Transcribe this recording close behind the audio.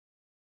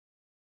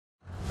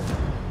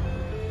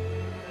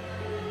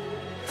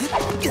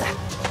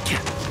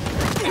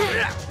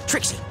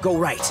Trixie, go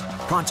right.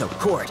 Pronto,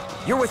 Cord,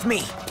 you're with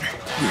me.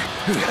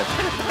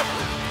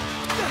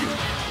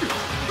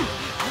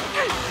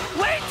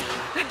 Wait!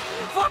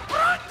 For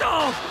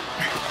Pronto!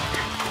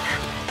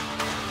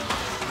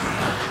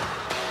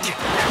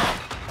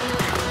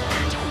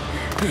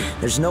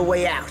 There's no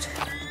way out.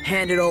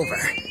 Hand it over.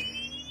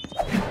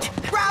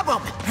 Grab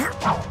him!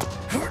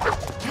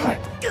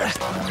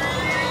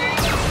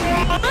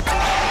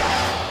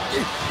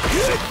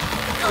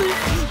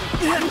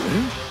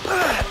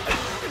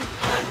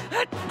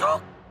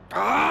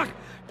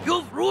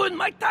 You've ruined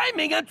my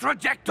timing and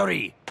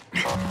trajectory!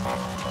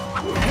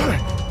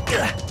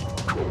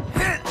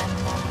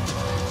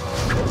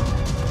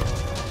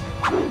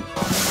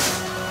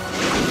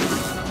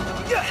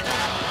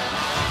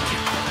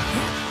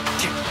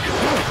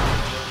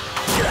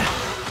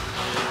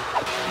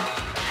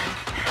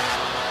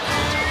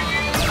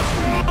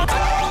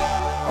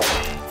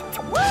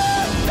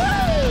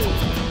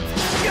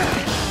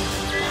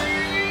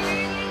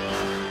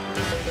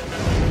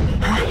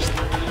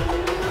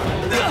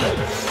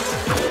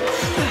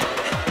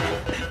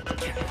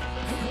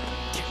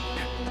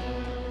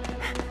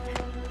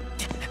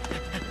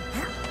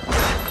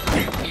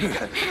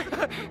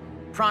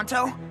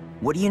 Pronto,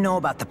 what do you know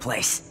about the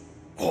place?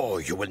 Oh,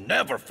 you will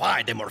never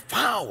find a more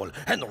foul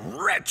and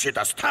wretched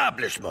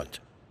establishment.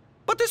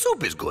 But the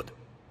soup is good.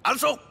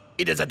 Also,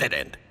 it is a dead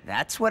end.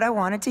 That's what I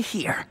wanted to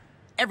hear.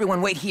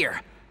 Everyone wait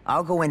here.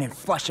 I'll go in and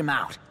flush him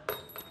out.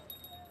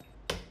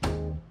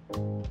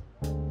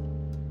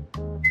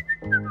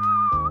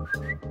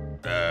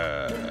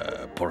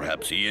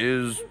 Perhaps he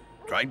is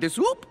trying the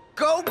soup?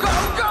 Go, go,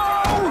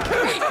 go!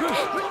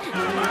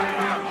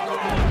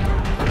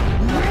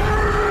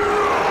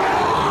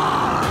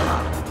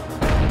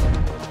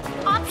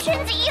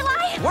 Options,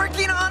 Eli?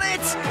 Working on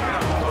it!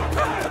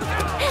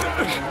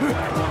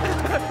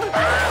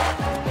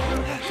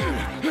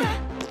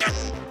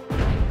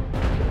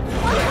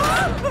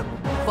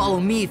 Follow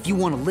me if you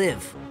want to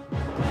live.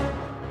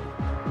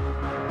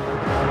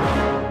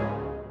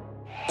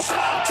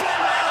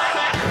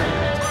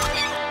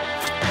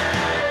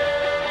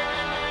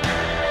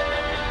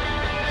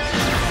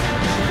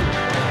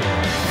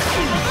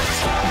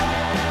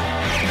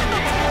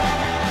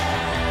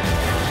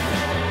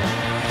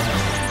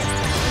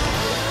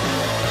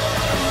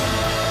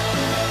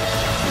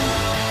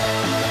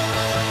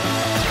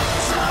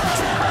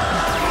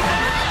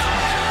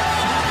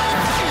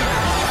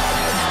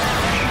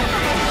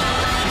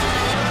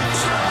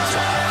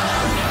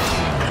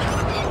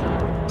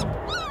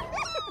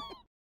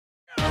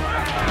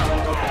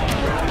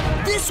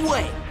 This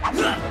way!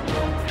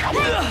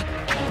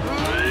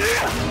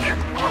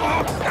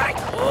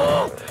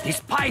 This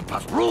pipe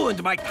has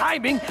ruined my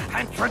timing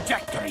and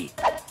trajectory.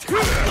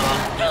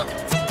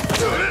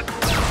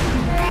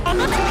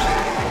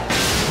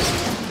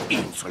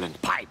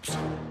 Insolent pipes.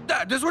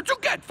 That is what you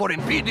get for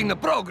impeding the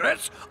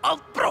progress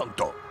of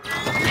Pronto.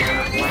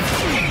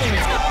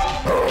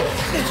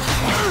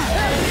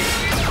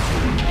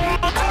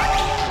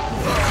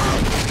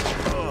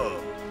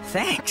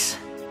 Thanks.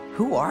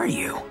 Who are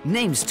you?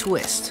 Name's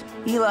Twist.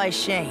 Eli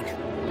Shane.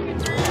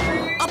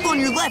 Up on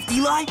your left,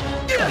 Eli!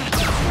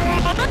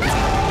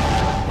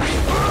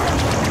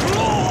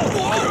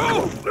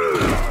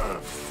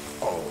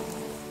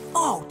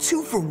 Oh,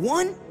 2 for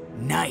 1?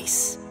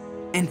 Nice.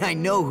 And I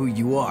know who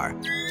you are.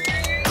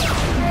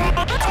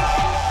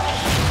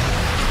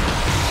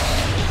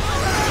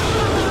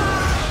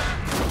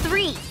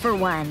 Three for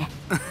 1.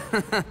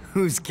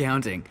 Who's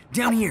counting?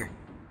 Down here.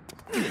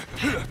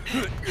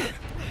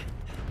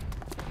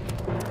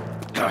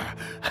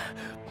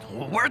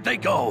 Where'd they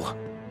go?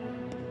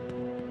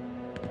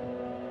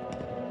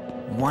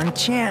 One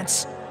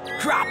chance.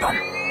 Drop him!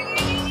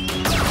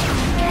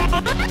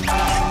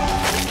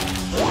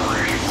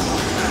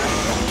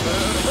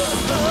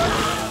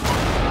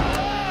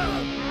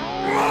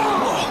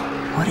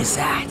 What is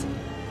that?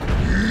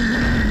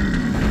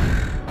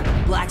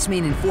 Black's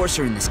main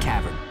enforcer in this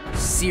cavern.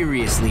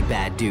 Seriously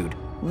bad dude.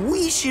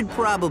 We should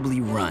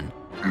probably run.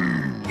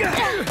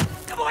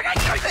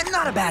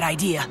 Not a bad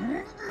idea.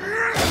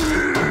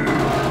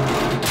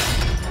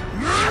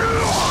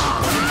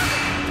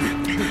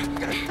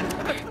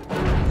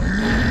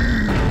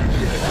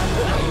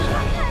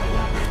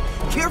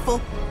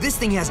 Careful, this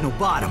thing has no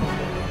bottom.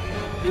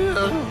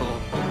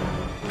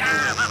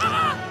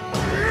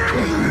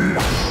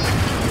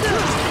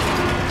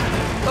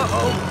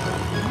 Uh-oh.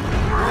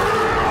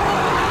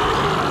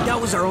 That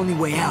was our only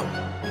way out.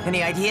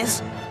 Any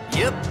ideas?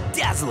 Yep,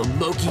 dazzle him,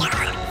 Loki.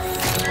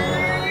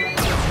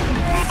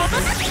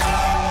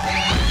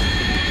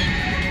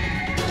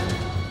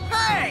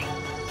 Hey!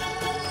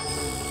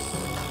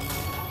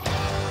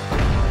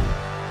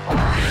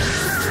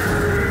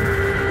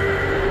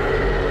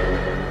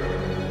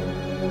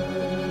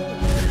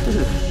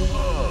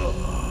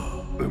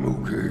 I'm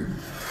okay.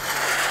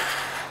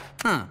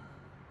 Huh.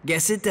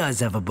 Guess it does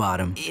have a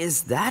bottom.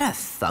 Is that a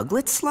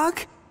thuglet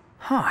slug?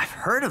 Huh, I've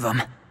heard of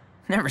them.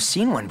 Never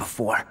seen one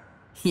before.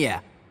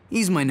 Yeah,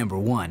 he's my number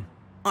 1.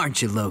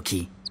 Aren't you,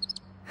 Loki?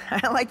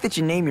 I like that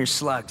you name your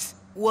slugs.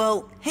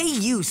 Well, hey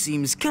you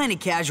seems kinda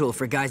casual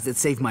for guys that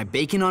save my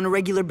bacon on a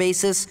regular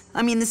basis.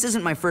 I mean, this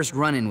isn't my first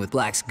run-in with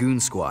Black's goon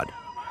squad.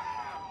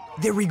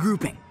 They're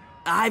regrouping.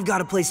 I've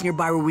got a place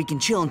nearby where we can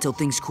chill until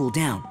things cool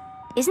down.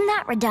 Isn't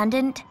that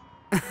redundant?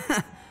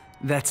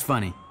 That's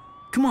funny.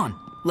 Come on,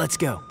 let's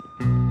go.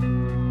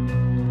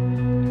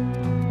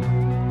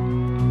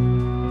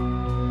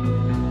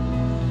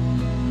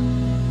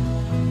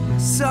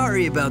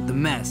 Sorry about the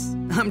mess.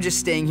 I'm just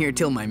staying here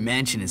till my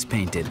mansion is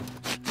painted.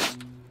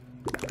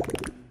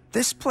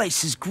 This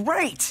place is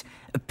great.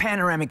 A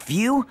panoramic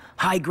view,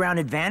 high ground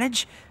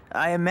advantage.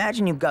 I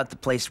imagine you've got the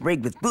place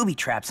rigged with booby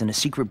traps and a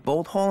secret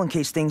bolt hole in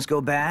case things go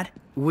bad.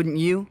 Wouldn't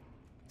you?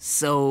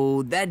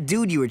 So, that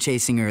dude you were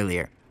chasing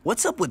earlier,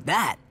 what's up with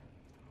that?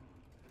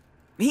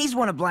 He's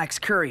one of Black's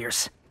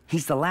couriers.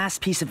 He's the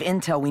last piece of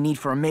intel we need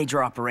for a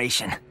major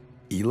operation.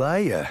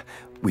 Eli,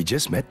 we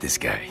just met this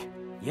guy.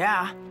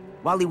 Yeah,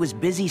 while he was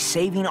busy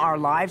saving our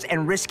lives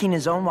and risking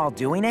his own while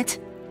doing it.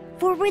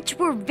 For which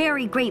we're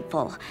very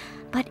grateful.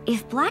 But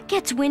if Blakk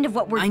gets wind of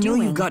what we're doing... I know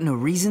you've got no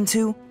reason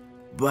to,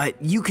 but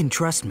you can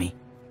trust me.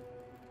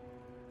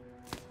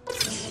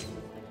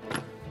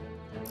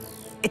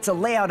 It's a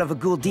layout of a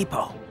ghoul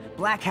depot.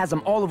 Blakk has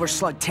them all over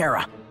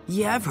Slugterra.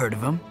 Yeah, I've heard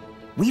of him.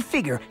 We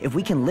figure if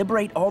we can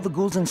liberate all the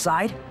ghouls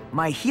inside,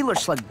 my healer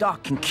slug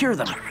Doc can cure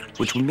them,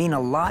 which would mean a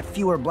lot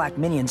fewer Blakk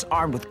minions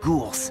armed with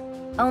ghouls.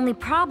 Only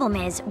problem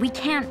is, we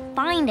can't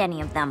find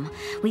any of them.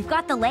 We've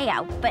got the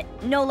layout, but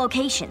no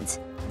locations.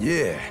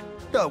 Yeah,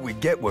 thought we'd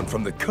get one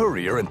from the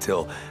courier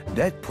until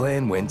that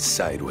plan went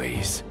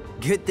sideways.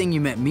 Good thing you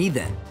met me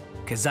then,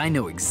 'cause I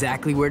know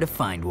exactly where to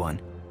find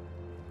one.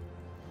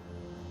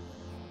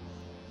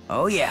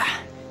 Oh yeah,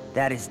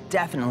 that is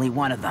definitely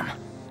one of them.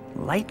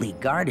 Lightly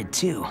guarded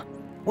too.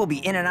 We'll be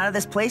in and out of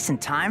this place in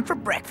time for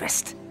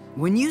breakfast.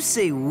 When you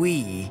say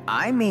we...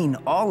 I mean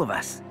all of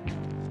us.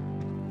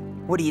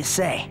 What do you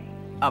say?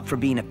 Up for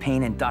being a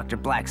pain in Dr.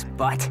 Black's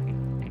butt?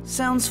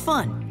 Sounds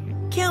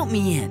fun. Count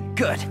me in.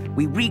 Good.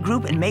 We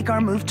regroup and make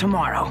our move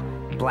tomorrow.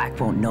 Blakk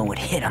won't know what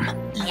hit him.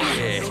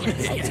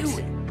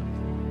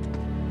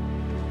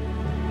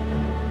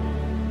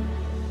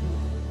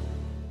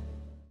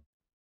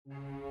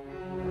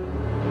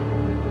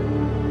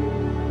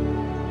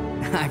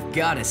 I've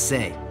gotta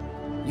say,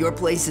 your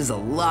place is a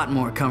lot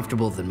more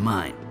comfortable than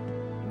mine.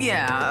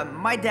 Yeah,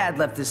 my dad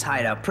left this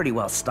hideout pretty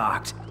well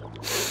stocked.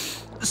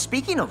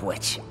 Speaking of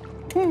which...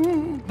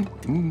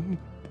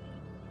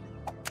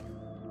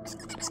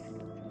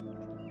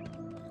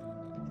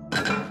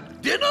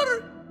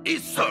 Dinner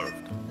is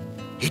served.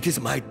 It is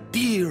my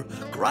dear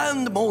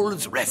Grand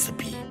Mole's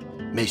recipe.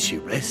 May she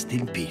rest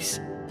in peace.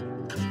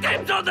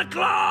 Get on the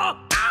claw!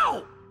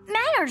 Ow!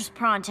 Manners,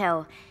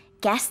 Pronto.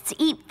 Guests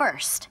eat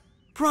first.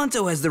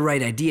 Pronto has the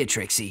right idea,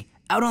 Trixie.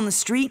 Out on the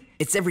street,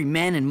 it's every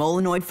man and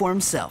Molenoid for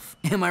himself.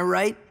 Am I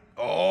right?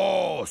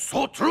 Oh,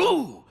 so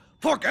true.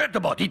 Forget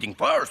about eating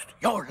first.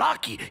 You're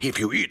lucky if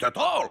you eat at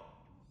all.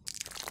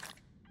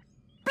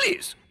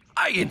 Please,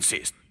 I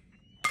insist.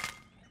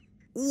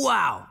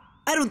 Wow,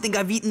 I don't think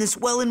I've eaten this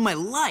well in my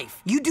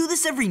life. You do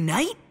this every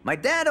night? My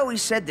dad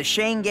always said the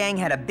Shane gang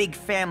had a big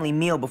family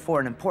meal before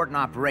an important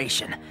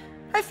operation.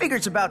 I figure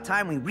it's about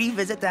time we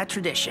revisit that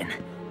tradition.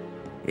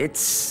 It's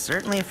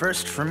certainly a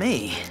first for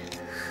me.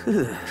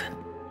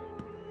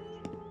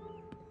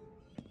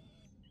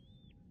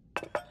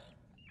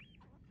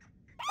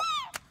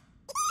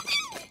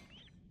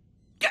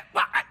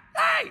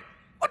 Hey,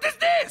 what is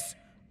this?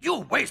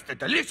 You wasted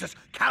delicious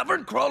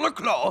cavern crawler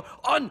claw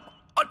on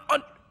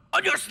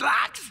your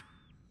slugs?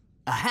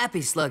 A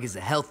happy slug is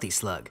a healthy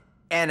slug.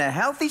 And a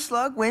healthy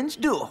slug wins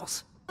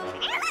duels.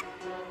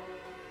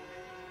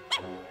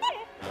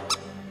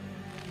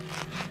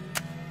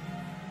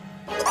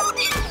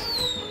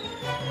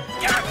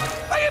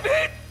 I am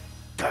hit!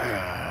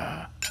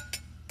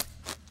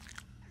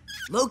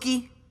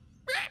 Loki?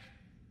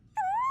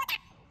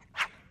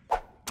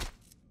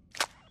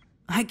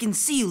 I can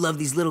see you love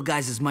these little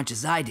guys as much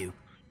as I do.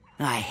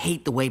 I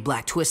hate the way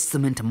Blakk twists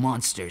them into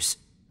monsters.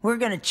 We're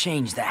gonna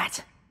change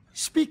that.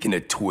 Speaking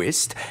of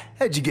twist,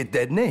 how'd you get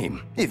that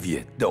name, if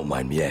you don't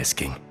mind me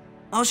asking?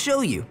 I'll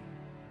show you.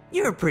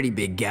 You're a pretty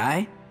big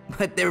guy,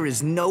 but there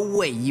is no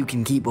way you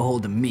can keep a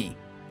hold of me.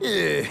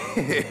 Yeah,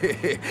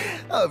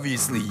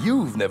 obviously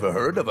you've never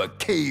heard of a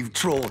cave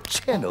troll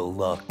channel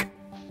lock.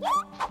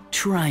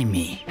 Try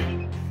me.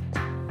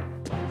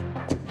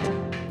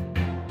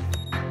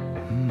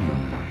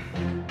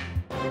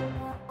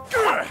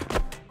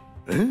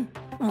 Huh?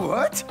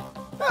 What?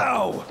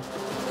 Ow!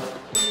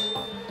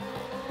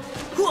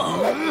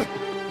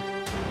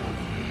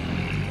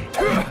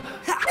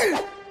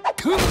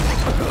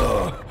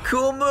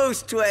 Cool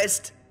moves,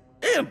 Twist.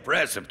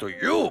 Impressive to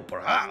you,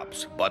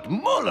 perhaps, but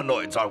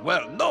Molenoids are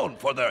well known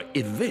for their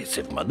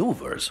evasive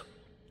maneuvers.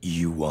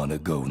 You wanna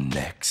go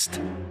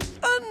next?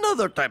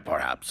 Another time,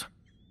 perhaps.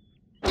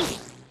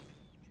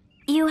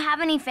 You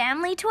have any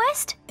family,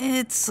 Twist?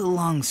 It's a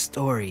long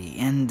story,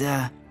 and,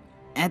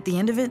 at the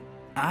end of it,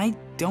 I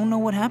don't know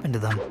what happened to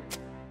them.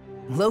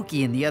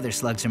 Loki and the other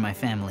slugs are my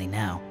family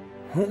now.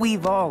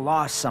 We've all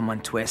lost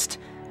someone, Twist.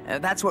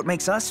 That's what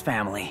makes us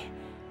family.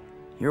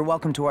 You're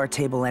welcome to our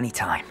table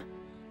anytime.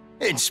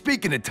 And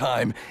speaking of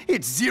time,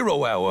 it's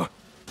 0 hour.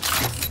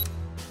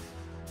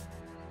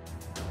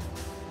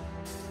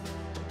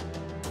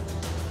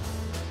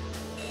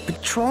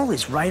 Patrol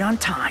is right on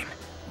time.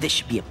 This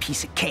should be a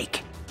piece of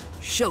cake.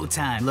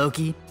 Showtime,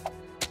 Loki.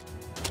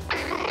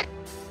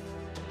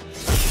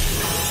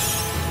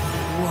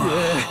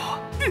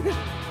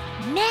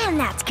 Man,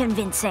 that's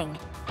convincing.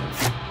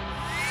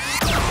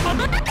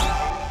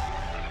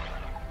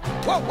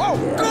 Whoa, whoa,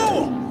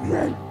 go!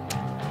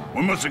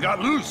 We must have got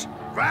loose.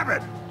 Grab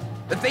it.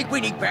 I think we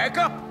need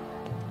backup.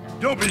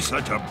 Don't be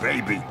such a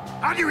baby.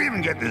 How do you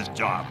even get this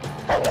job?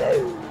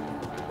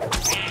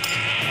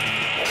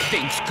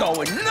 Things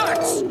going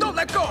nuts. Don't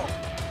let go.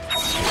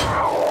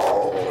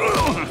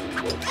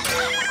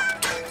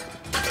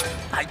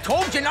 I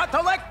told you not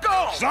to let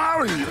go.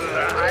 Sorry,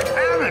 I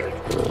panicked.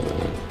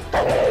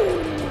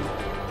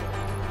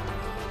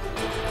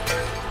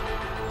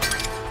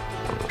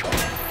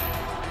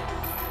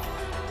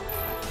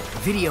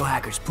 Video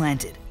hackers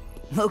planted.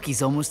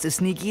 Loki's almost as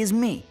sneaky as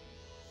me.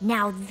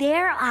 Now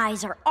their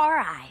eyes are our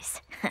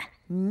eyes.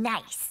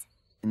 Nice.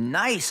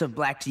 Nice of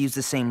Blakk to use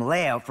the same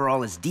layout for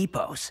all his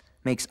depots.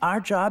 Makes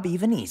our job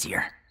even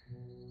easier.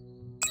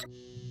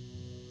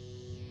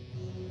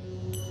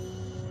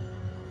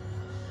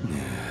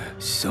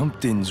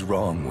 Something's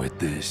wrong with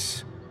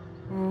this.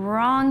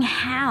 Wrong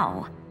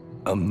how?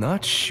 I'm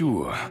not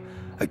sure.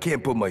 I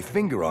can't put my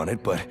finger on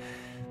it, but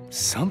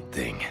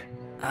something.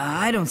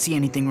 I don't see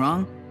anything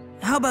wrong.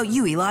 How about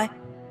you, Eli?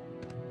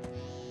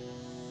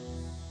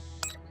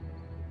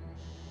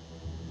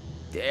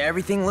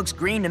 Everything looks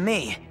green to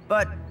me,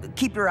 but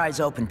keep your eyes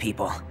open,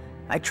 people.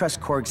 I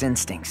trust Korg's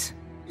instincts.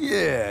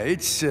 Yeah,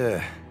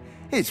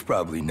 it's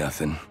probably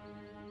nothing.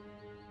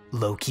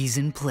 Loki's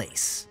in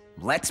place.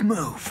 Let's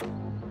move.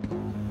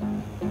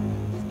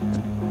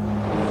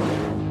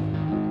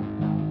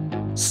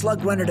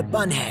 Slug runner to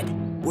Bunhead.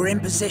 We're in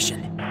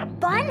position.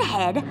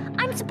 Bunhead?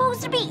 I'm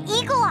supposed to be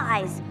Eagle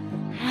Eyes.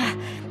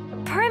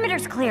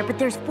 Perimeter's clear, but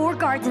there's 4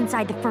 guards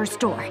inside the first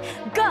door.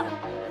 Go!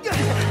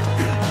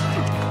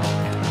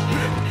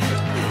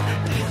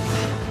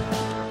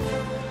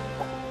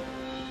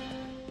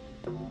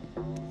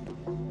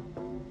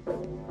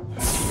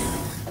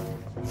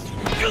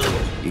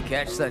 You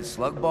catch that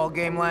slug ball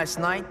game last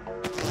night?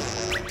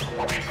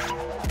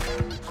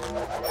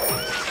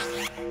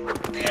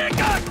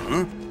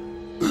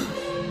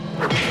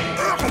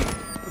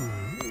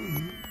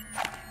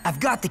 I've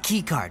got the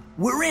key card.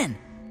 We're in.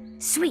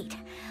 Sweet.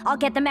 I'll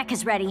get the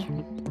mechas ready.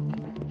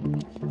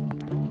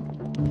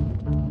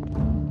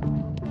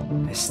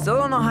 I still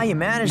don't know how you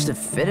managed to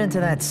fit into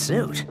that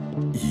suit.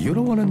 You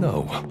don't want to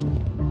know.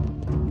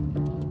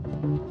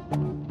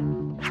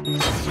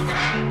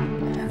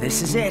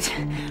 This is it.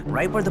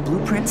 Right where the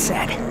blueprint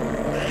said.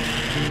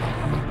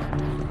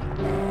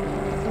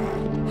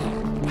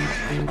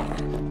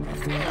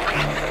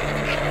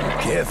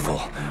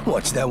 Careful.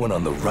 Watch that one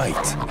on the right.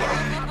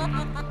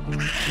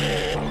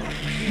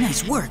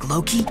 Nice work,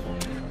 Loki.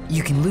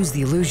 You can lose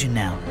the illusion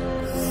now.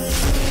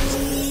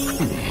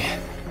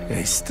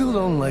 I still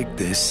don't like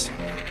this.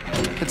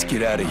 Let's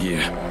get out of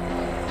here.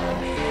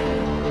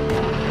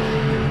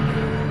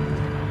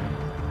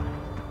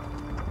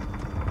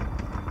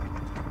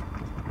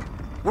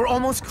 We're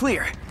almost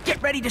clear.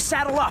 Get ready to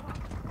saddle up.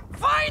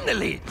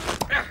 Finally!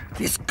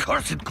 This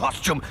cursed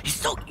costume is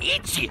so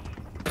itchy.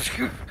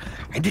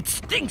 And it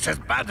stinks as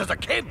bad as a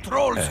cave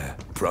troll's.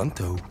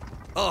 Pronto.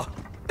 Oh.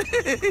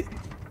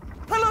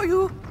 Hello,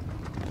 you.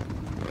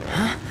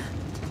 Huh?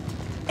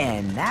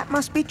 And that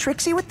must be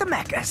Trixie with the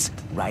mechas.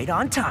 Right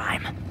on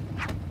time.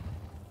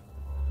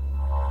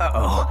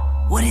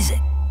 Uh-oh. What is it?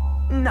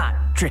 Not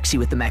Trixie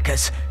with the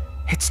mechas.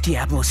 It's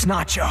Diablos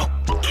Nacho.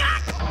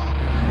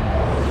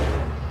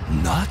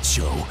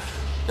 Nacho?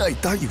 I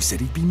thought you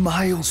said he'd be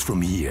miles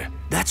from here.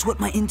 That's what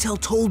my intel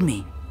told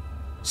me.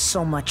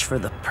 So much for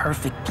the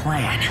perfect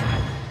plan.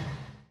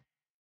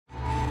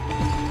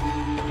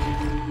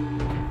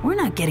 We're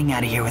not getting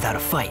out of here without a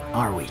fight,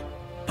 are we?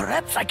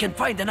 Perhaps I can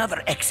find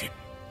another exit.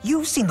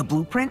 You've seen the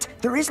blueprint.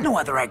 There is no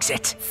other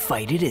exit.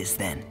 Fight it is,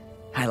 then.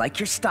 I like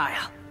your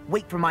style.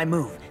 Wait for my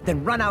move,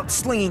 then run out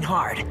slinging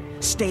hard.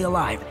 Stay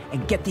alive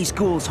and get these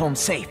ghouls home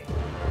safe.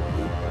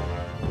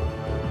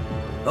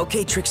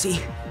 Okay, Trixie.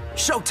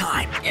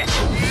 Showtime!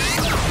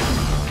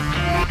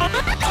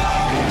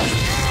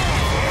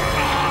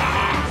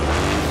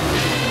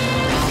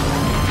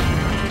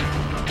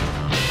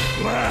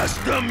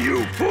 Blast them,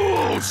 you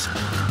fools!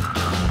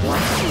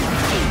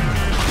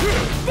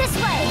 This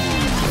way!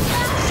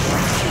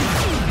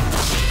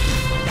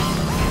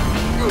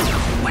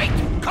 Wait!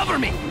 Cover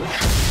me!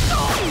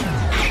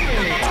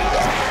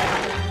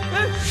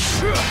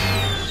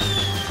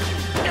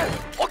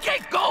 Okay,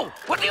 go!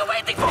 What are you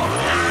waiting for?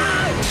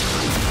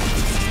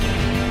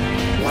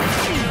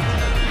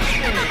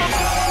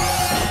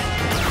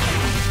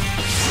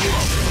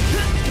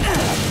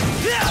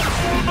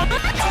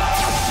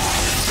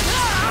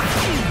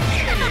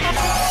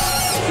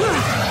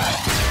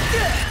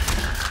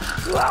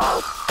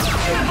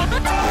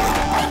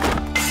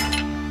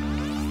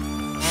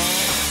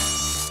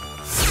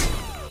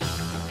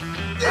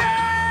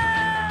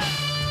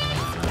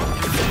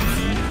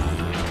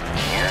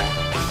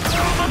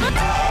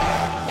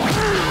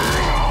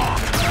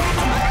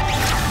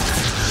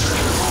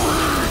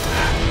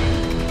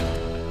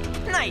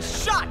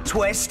 Nice shot,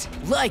 Twist!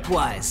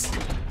 Likewise.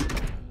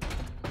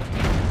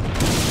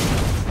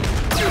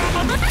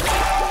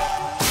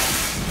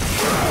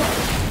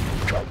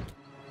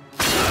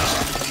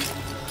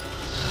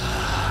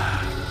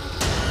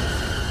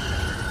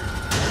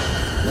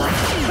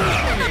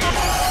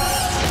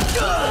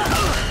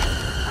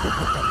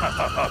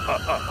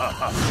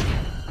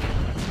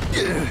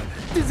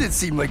 Does it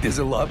seem like there's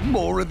a lot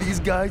more of these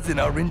guys than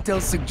our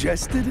intel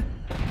suggested?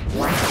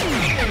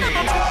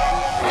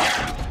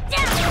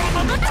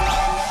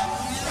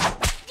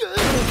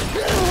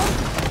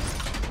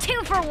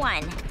 2 for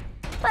 1.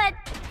 But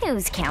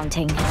who's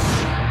counting?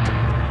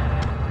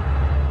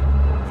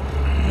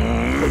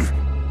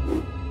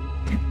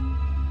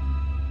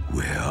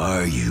 Where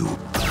are you?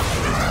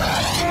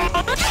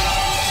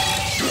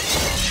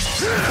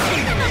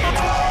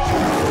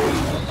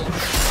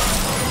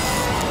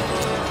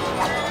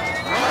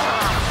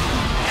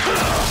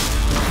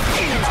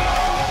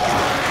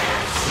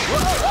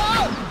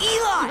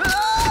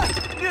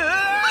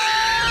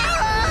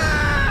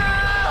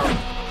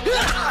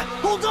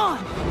 Hold on!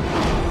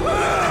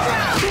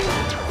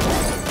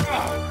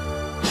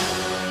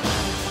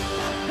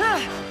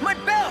 My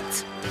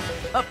belt!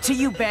 Up to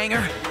you,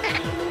 Banger.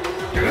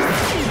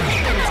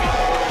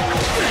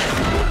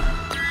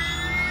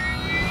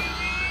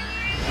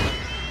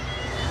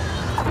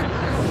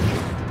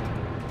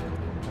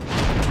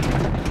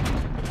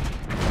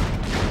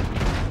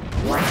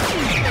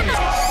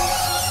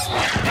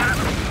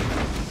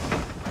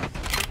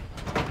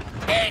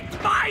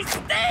 Eat my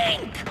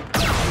stink!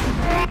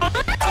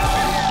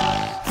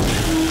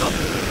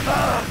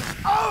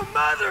 Oh,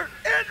 mother!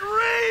 It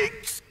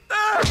reeks!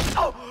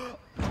 Oh!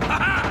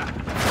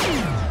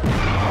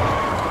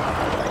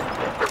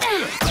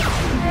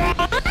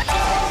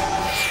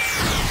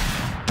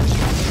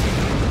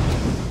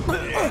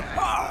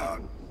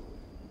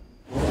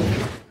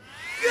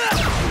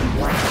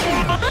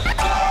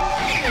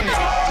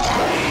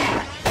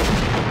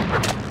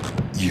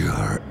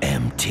 You're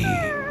empty.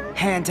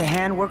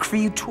 Hand-to-hand work for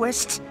you,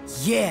 Twist?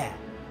 Yeah.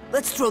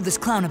 Let's throw this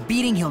clown a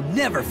beating he'll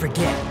never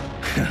forget.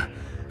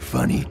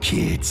 Funny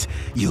kids,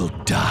 you'll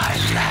die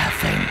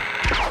laughing.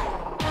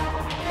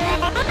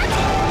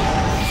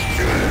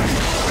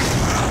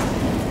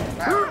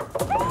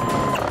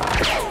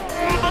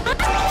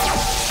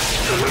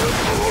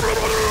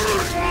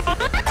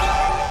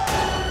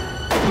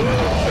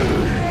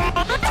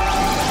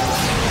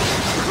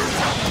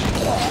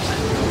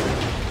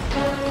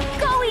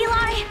 Go,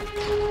 Eli!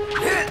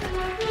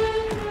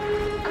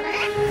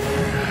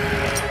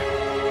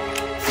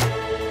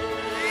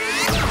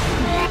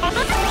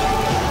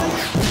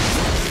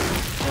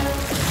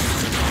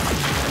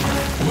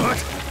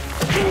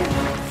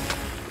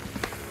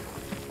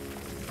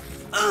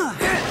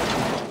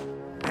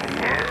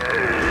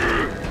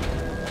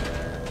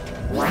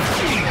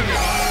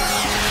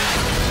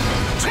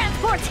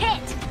 Transport's hit!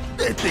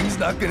 That thing's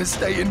not gonna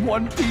stay in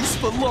one piece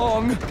for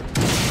long.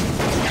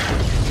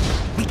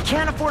 We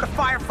can't afford a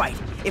firefight.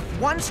 If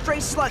one stray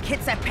slug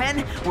hits that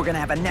pen, we're gonna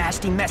have a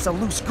nasty mess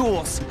of loose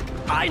ghouls.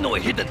 I know a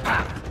hidden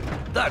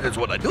path. That is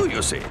what I do,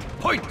 you see.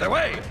 Point the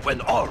way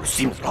when all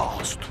seems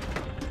lost.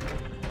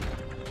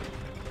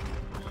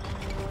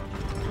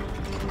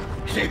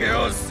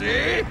 You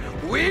see?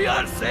 We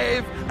are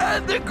safe,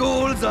 and the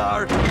ghouls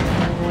are...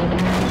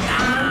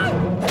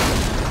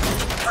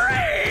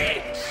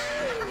 free!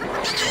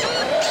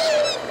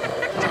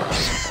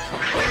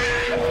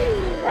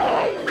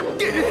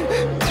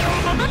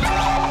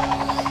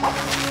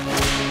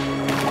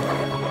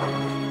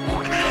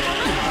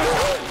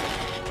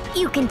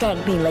 You can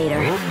thank me later.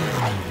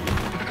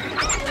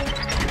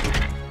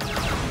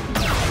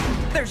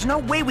 There's no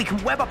way we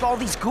can web up all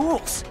these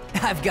ghouls.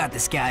 I've got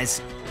this,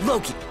 guys.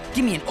 Loki,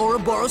 give me an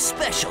Ouroboros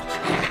special.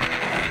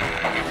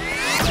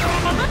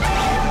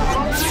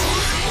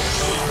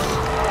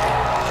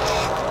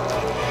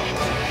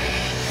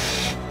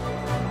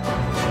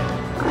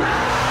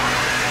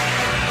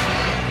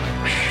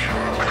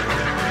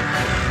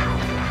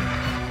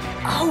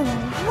 Oh,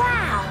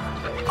 wow!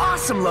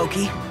 Awesome,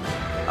 Loki.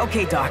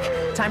 Okay, Doc,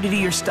 time to do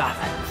your stuff.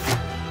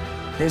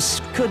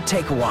 This could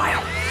take a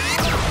while.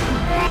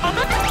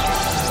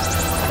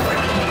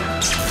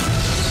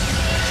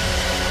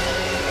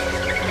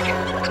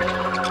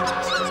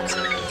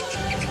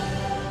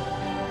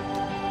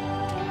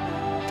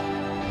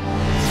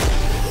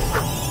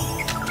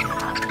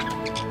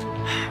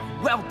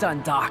 Well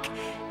done, Doc.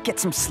 Get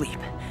some sleep.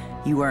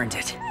 You earned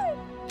it.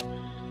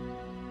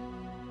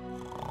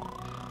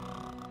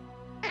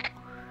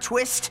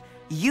 Twist,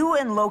 you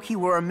and Loki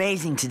were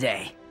amazing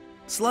today.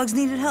 Slugs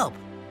needed help.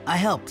 I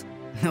helped.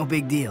 No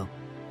big deal.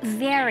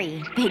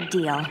 Very big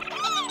deal.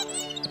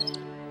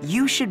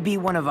 You should be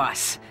one of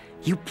us.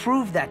 You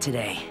proved that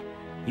today.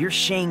 your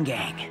Shane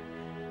gang,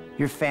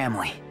 your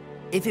family.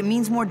 If it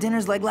means more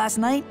dinners like last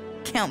night,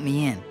 count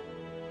me in.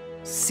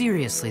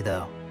 Seriously,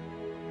 though,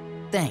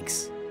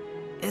 thanks.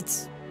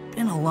 It's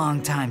been a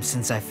long time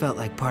since I felt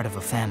like part of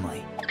a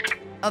family.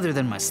 Other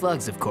than my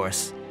slugs, of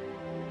course.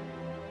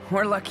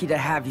 We're lucky to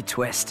have you,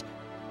 Twist.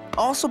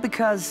 Also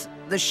because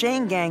the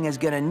Shane gang is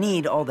gonna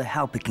need all the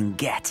help it can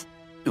get.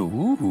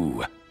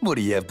 Ooh, what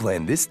do you have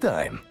planned this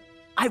time?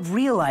 I've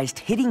realized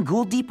hitting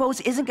ghoul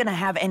depots isn't gonna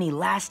have any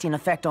lasting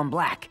effect on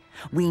Blakk.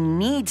 We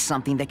need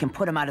something that can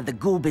put him out of the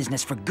ghoul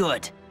business for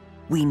good.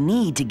 We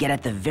need to get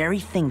at the very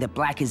thing that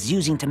Blakk is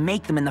using to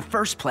make them in the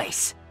first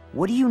place.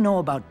 What do you know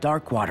about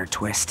Darkwater,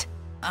 Twist?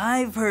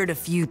 I've heard a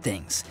few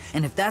things,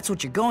 and if that's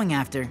what you're going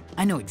after,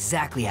 I know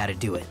exactly how to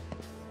do it.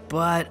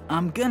 But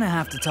I'm gonna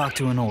have to talk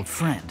to an old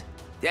friend.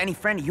 Any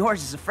friend of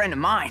yours is a friend of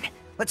mine.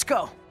 Let's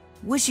go.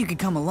 Wish you could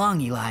come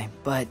along, Eli,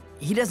 but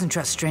he doesn't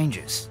trust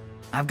strangers.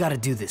 I've got to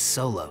do this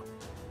solo.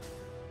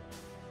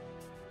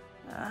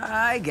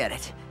 I get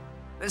it.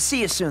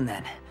 See you soon,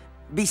 then.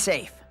 Be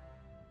safe.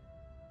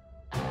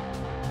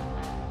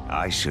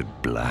 I should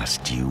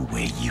blast you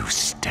where you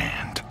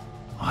stand.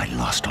 I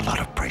lost a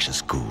lot of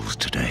precious ghouls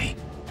today.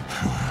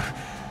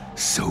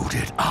 So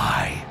did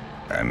I.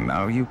 And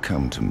now you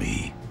come to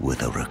me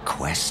with a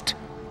request?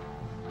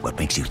 What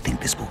makes you think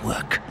this will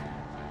work?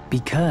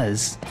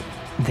 Because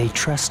they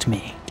trust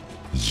me.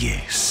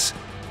 Yes.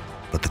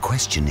 But the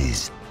question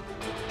is,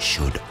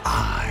 should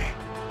I?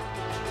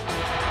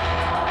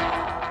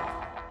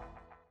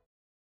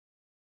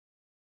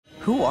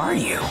 Who are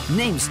you?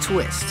 Name's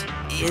Twist.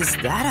 Is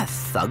that a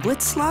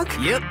thuglet slug?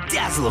 Yep,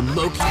 dazzle 'em,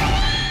 Loki.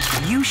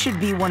 You should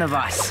be one of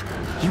us.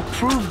 You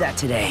proved that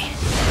today.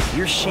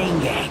 Your Shane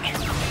gang.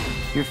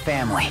 Your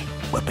family.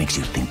 What makes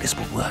you think this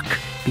will work?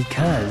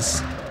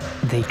 Because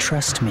they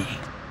trust me.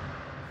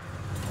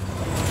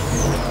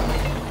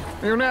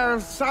 You know,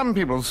 some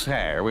people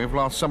say we've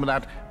lost some of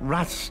that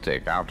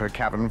rustic outer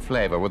cavern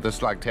flavor with the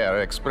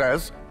Slugterra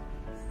Express.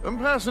 And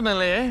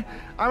personally,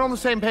 I'm on the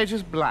same page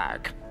as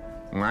Blakk.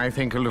 I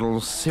think a little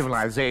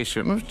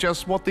civilization is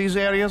just what these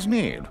areas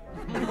need.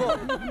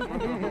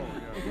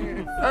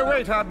 Oh,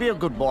 wait, be a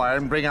good boy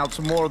and bring out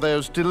some more of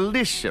those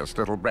delicious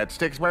little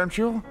breadsticks, won't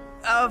you?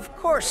 Of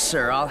course,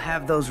 sir. I'll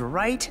have those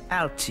right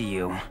out to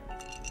you.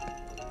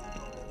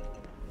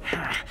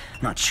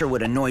 Not sure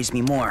what annoys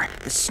me more,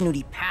 the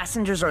snooty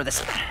passengers or the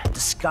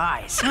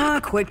disguise.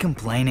 Quit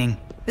complaining.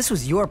 This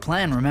was your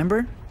plan,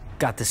 remember?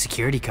 Got the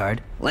security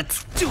card.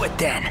 Let's do it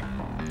then.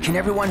 Can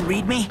everyone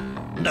read me?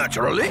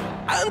 Naturally,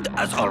 and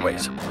as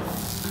always.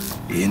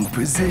 In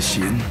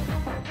position.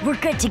 We're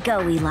good to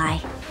go, Eli.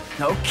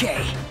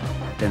 Okay,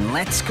 then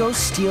let's go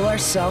steal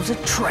ourselves a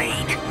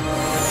train.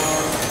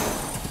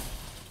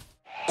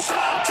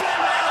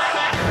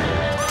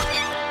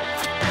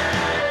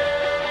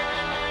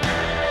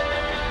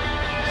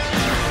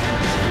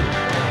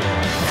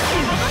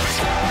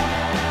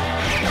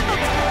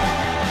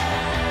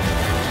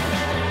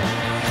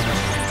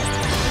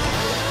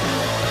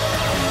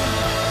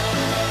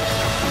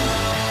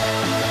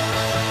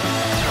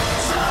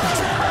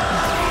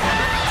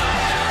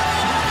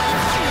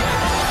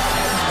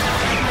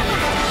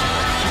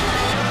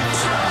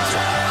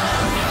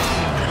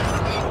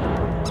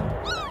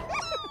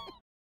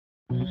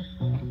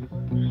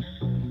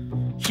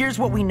 Here's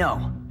what we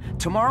know.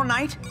 Tomorrow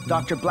night,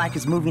 Dr. Blakk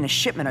is moving a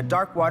shipment of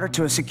Darkwater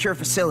to a secure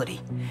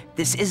facility.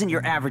 This isn't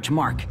your average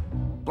mark.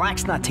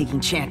 Black's not taking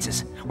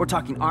chances. We're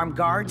talking armed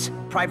guards,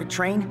 private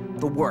train,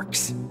 the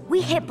works.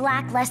 We hit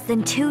Blakk less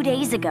than 2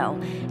 days ago.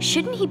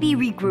 Shouldn't he be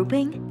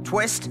regrouping?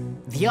 Twist?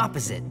 The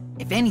opposite.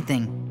 If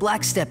anything,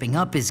 Black's stepping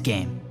up his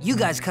game. You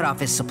guys cut off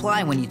his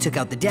supply when you took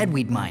out the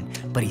deadweed mine,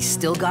 but he's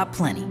still got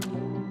plenty.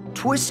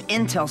 Twist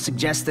intel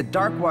suggests that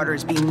Darkwater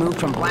is being moved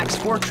from Black's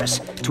fortress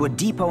to a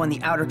depot in the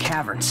outer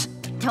caverns.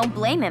 Don't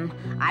blame him.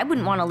 I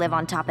wouldn't want to live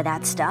on top of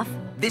that stuff.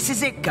 This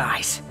is it,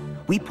 guys.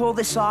 We pull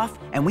this off,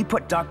 and we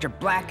put Dr.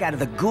 Blakk out of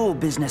the ghoul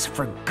business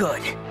for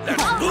good.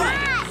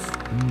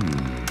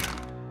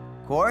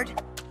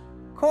 Cord?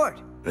 Cord?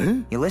 Huh?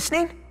 You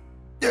listening?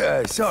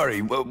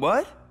 Sorry,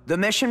 what? The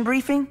mission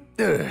briefing?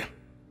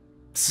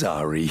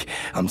 Sorry,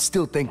 I'm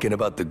still thinking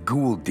about the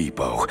ghoul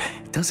depot.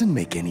 Doesn't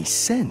make any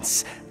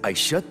sense. I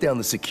shut down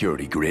the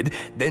security grid,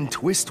 then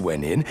Twist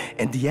went in,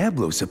 and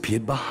Diablos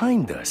appeared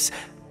behind us.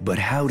 But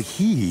how'd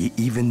he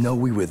even know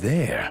we were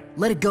there?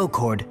 Let it go,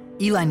 Cord.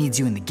 Eli needs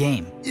you in the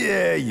game.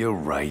 Yeah, you're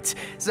right.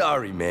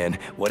 Sorry, man.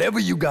 Whatever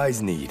you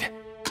guys need.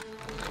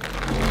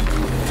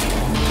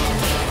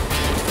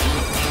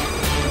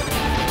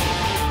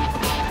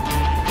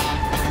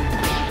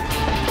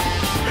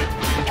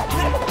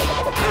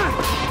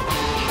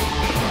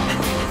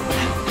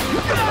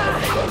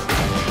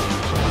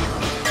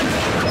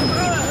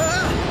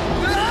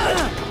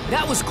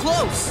 That was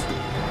close!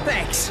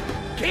 Thanks.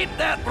 Keep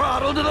that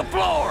throttle to the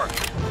floor.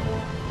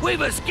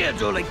 We've a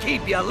schedule to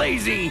keep you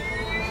lazy.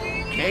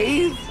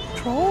 Cave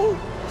troll?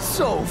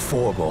 So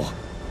formal.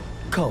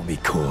 Call me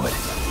Cord.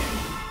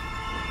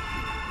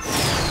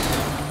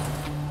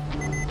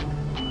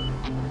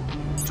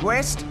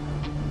 Twist?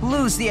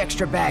 Lose the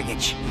extra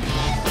baggage.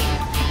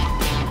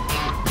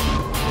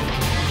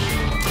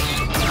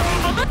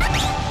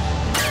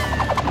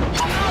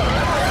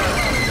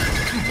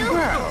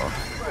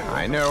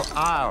 I know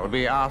I'll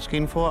be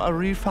asking for a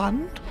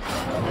refund.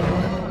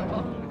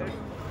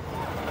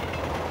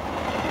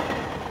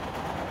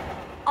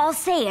 I'll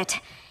say it.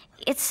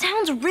 It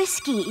sounds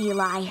risky,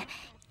 Eli.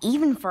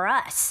 Even for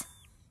us.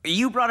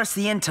 You brought us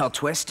the intel,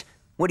 Twist.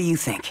 What do you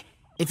think?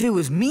 If it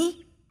was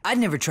me, I'd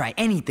never try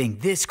anything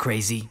this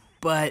crazy.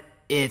 But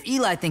if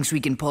Eli thinks we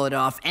can pull it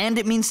off and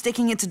it means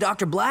sticking it to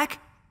Dr. Blakk,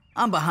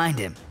 I'm behind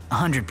him,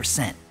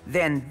 100%.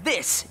 Then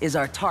this is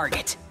our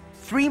target.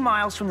 3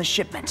 miles from the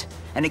shipment.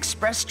 An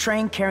express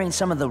train carrying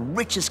some of the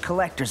richest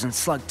collectors in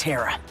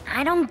Slugterra.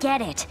 I don't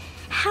get it.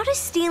 How does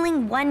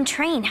stealing one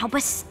train help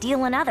us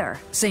steal another?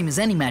 Same as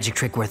any magic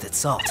trick worth its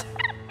salt.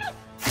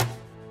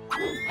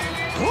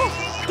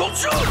 Don't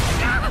shoot!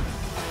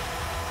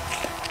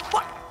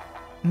 What?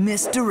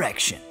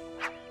 Misdirection.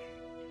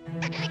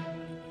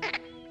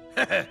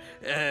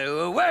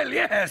 Well,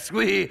 yes,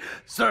 we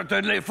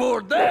certainly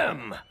fooled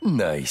them.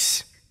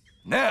 Nice.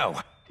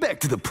 Now,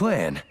 back to the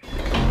plan.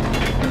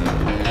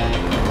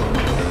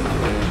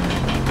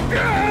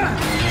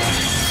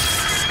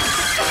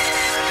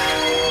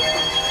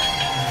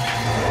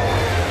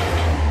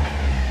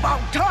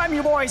 About time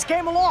you boys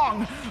came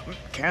along.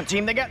 Can't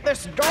seem to get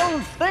this darn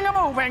thing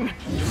a-moving.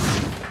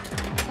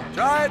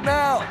 Try it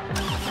now.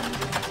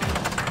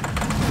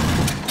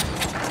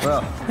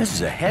 Well, this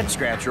is a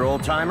head-scratcher,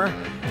 old-timer.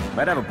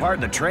 Might have a part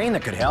in the train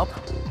that could help.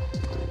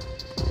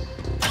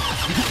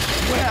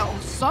 Well,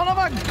 son of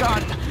a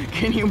gun!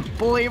 Can you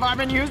believe I've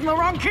been using the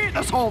wrong key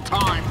this whole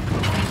time?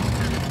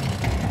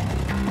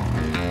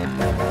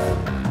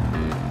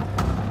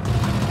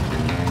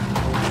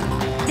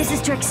 This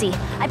is Trixie.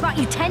 I bought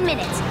you 10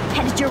 minutes.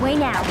 Headed your way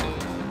now.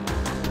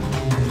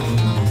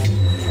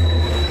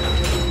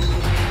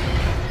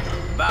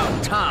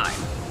 About time.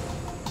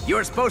 You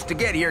were supposed to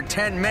get here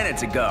 10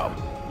 minutes ago.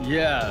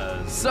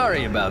 Yeah,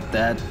 sorry about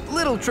that.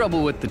 Little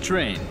trouble with the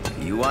train.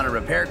 You want a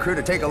repair crew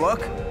to take a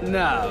look?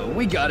 Nah,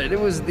 we got it. It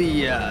was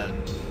the,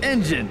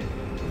 engine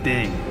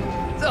thing.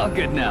 It's all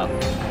good now.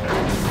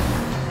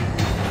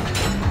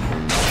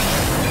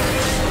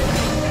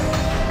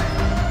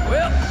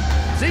 Well,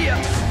 see ya.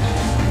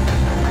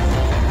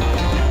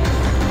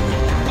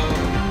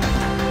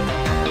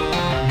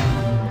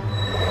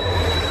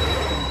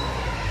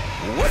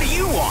 What do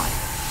you want?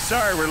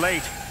 Sorry we're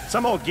late.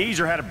 Some old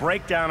geezer had a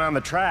breakdown on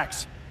the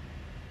tracks.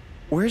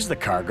 Where's the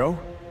cargo?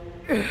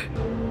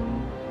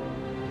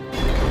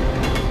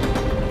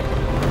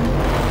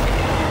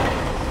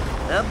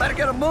 Better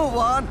get a move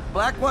on.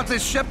 Blakk wants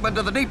his shipment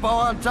to the depot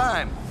on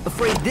time.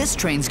 Afraid this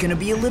train's gonna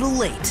be a little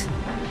late.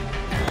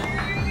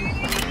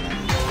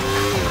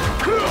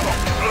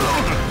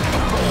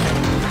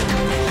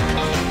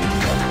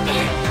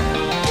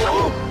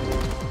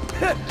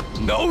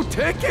 No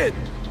ticket!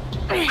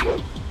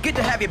 Good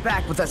to have you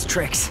back with us,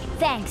 Trix.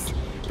 Thanks.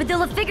 But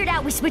they'll have figured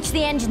out we switched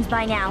the engines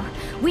by now.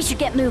 We should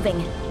get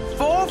moving.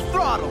 Full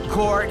throttle,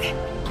 Cord.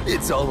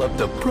 It's all up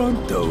to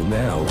Pronto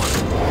now.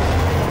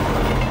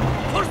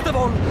 First of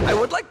all, I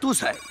would like to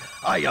say,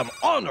 I am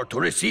honored to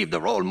receive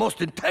the role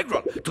most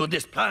integral to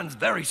this plan's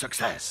very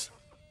success.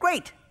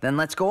 Great. Then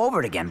let's go over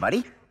it again,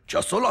 buddy.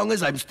 Just so long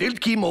as I'm still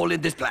key mole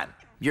in this plan.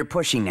 You're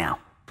pushing now.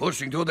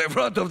 Pushing to the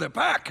front of the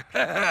pack.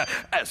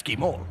 As key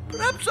mole.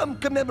 Perhaps some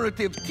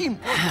commemorative team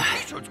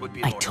t-shirts would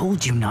be I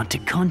told you not to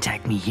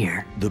contact me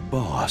here. The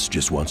boss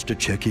just wants to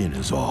check in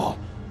is all.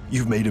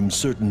 You've made him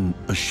certain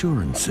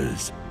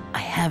assurances. I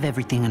have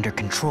everything under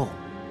control.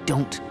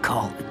 Don't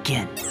call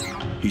again.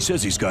 He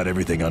says he's got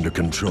everything under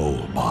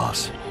control,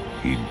 boss.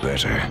 He'd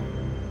better.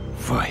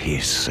 For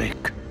his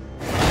sake.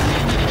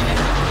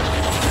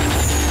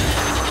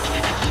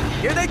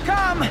 Here they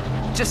come!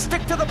 Just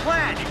stick to the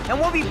plan, and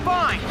we'll be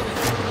fine!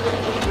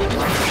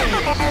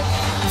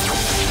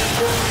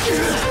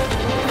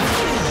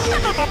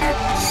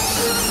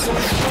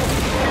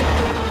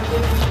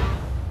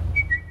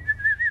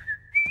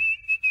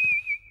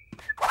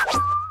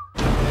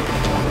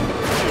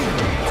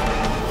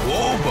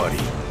 Whoa, buddy.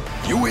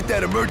 You hit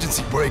that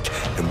emergency brake,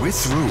 and we're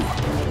through.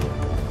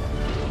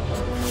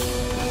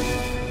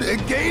 They're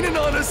gaining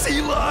on us,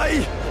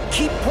 Eli!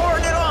 Keep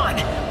pouring it on!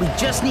 We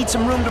just need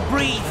some room to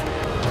breathe.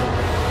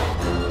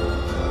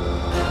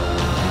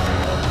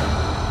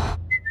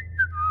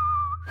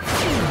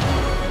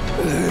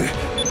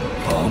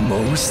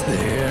 Almost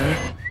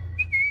there.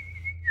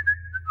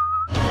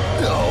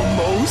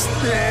 Almost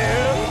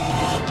there.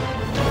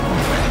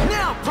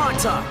 Now,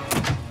 Pronto!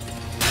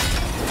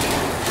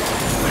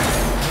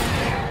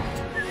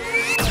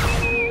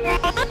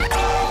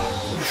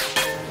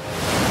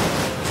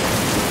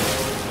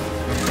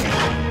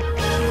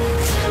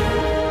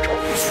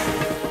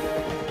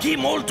 Key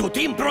mole to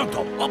Team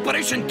Pronto.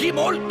 Operation Key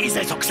Mole is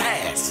a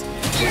success.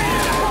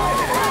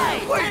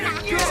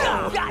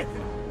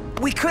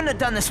 We couldn't have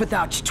done this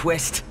without you,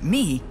 Twist.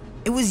 Me?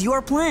 It was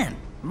your plan.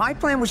 My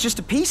plan was just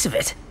a piece of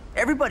it.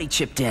 Everybody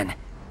chipped in.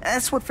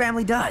 That's what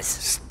family does.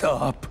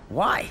 Stop.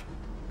 Why?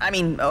 I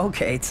mean,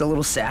 okay, it's a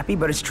little sappy,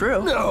 but it's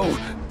true. No!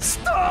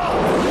 Stop!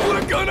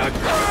 We're gonna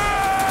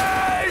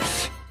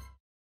crash!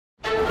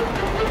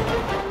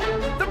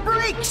 The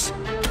brakes!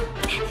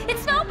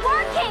 It's not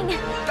working!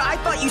 I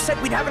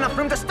enough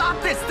room to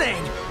stop this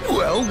thing!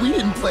 Well, we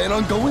didn't plan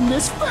on going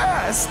this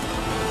fast!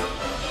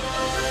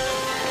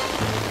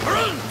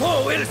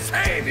 Pronto will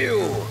save you!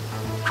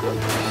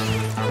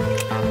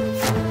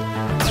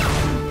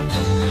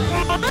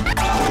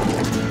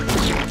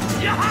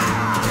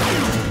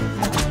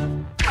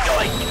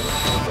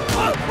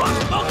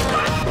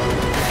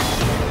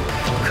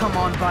 Come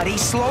on, buddy,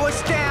 slow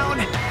us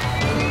down!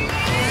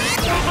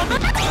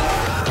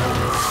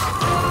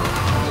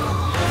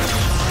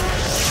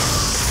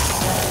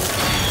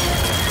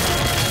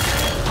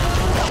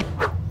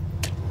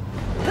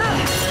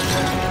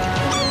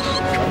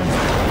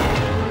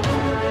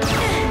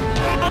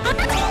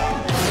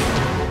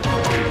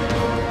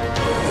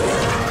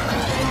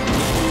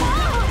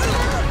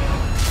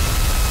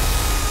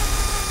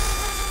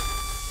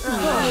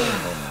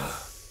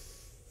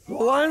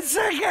 Once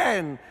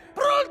again,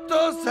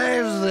 Pronto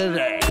saves the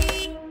day.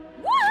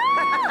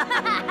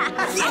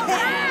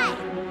 Yeah!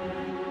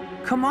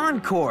 Come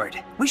on,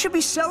 Cord. We should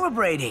be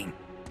celebrating.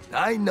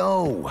 I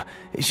know.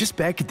 It's just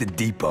back at the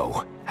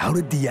depot. How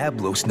did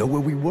Diablos know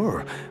where we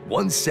were?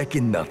 1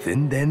 second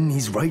nothing, then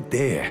he's right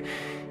there.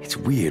 It's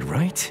weird,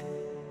 right?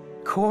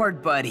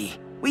 Cord, buddy.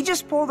 We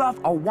just pulled off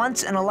a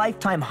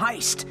once-in-a-lifetime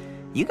heist.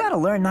 You gotta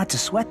learn not to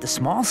sweat the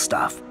small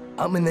stuff.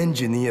 I'm an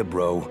engineer,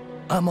 bro.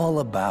 I'm all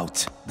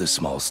about the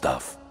small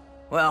stuff.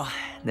 Well,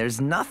 there's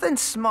nothing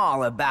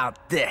small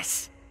about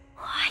this.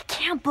 I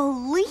can't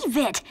believe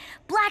it!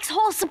 Black's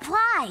whole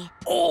supply!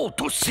 Oh,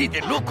 to see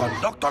the look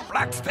on Dr.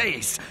 Black's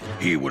face.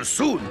 He will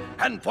soon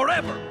and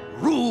forever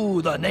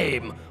rue the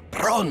name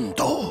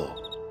Pronto.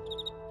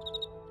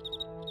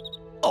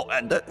 Oh,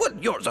 and well,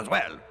 yours as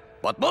well.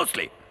 But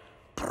mostly,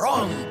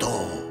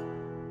 Pronto.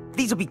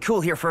 These will be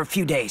cool here for a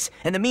few days.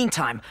 In the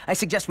meantime, I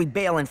suggest we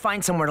bail and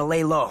find somewhere to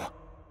lay low.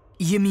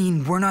 You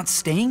mean we're not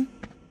staying?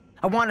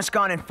 I want us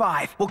gone in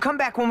 5. We'll come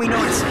back when we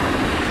know it's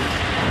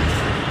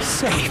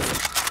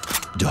safe.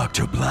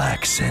 Dr.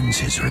 Blakk sends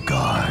his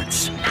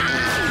regards.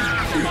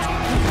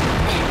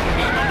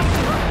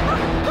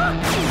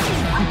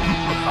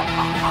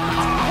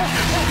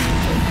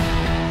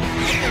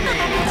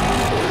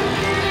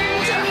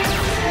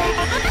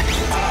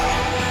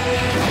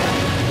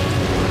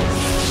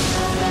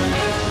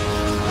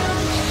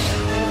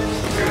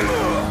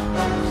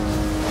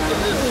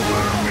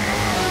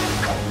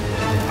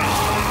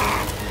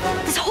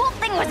 This whole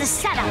thing was a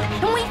setup,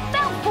 and we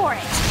fell for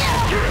it!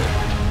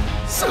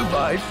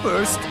 Survive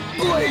first,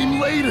 blame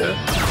later.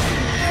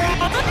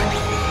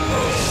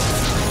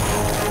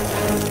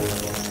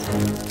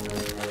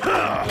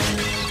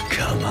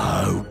 Come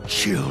out,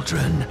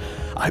 children.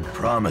 I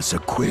promise a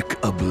quick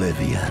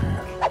oblivion.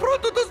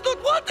 Pronto does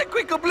not want a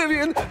quick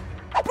oblivion.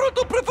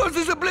 Pronto prefers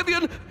his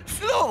oblivion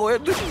slow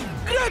and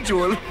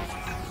gradual.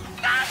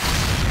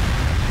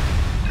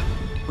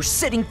 We're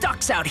sitting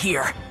ducks out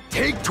here.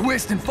 Take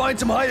Twist and find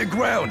some higher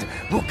ground.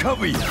 We'll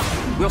cover you.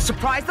 We'll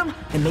surprise them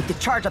and make the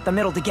charge up the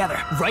middle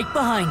together. Right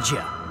behind you.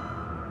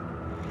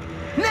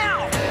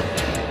 Now!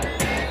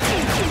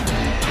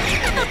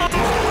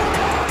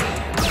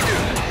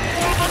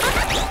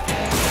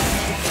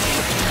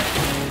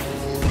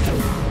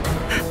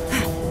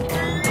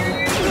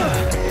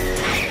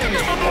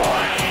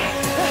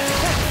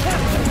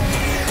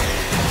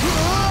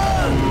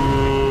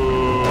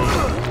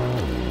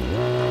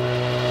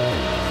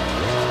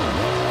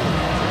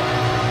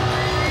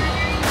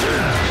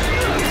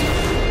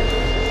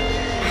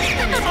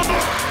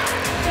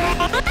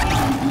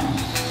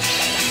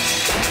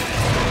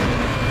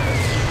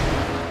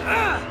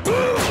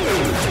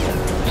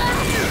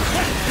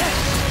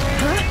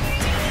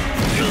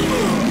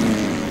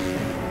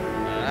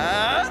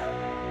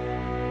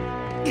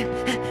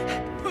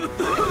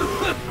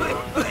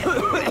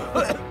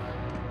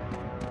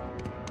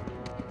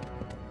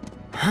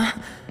 Huh?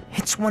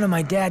 It's one of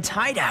my dad's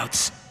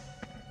hideouts.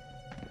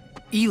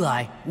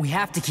 Eli, we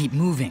have to keep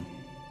moving.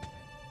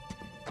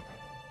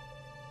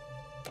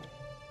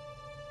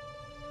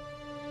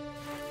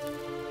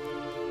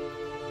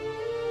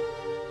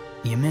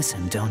 You miss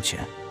him, don't you?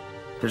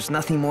 There's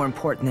nothing more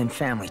important than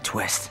family,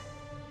 Twist.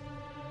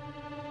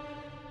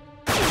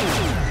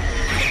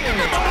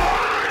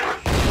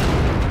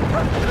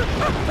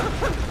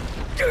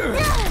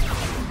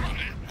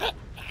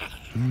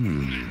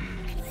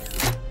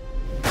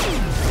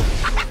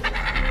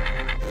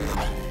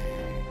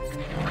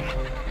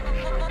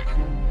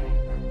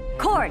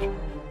 Cord!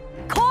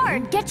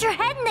 Cord, get your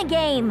head in the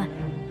game!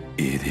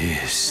 It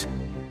is.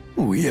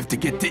 We have to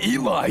get to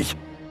Eli.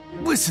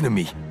 Listen to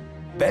me.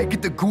 Back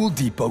at the Ghoul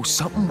Depot,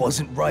 something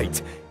wasn't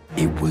right.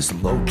 It was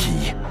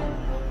Loki.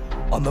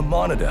 On the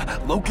monitor,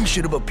 Loki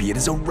should have appeared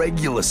as a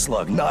regular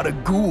slug, not a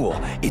ghoul.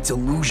 Its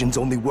illusions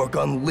only work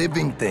on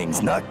living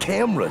things, not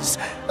cameras.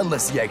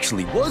 Unless he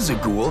actually was a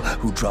ghoul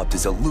who dropped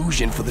his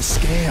illusion for the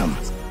scam.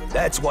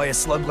 That's why a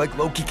slug like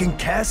Loki can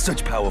cast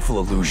such powerful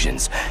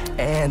illusions.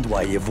 And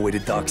why he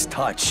avoided Doc's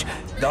touch.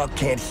 Doc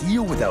can't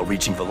heal without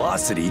reaching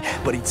velocity,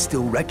 but he'd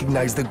still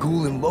recognize the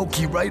ghoul in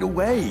Loki right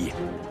away.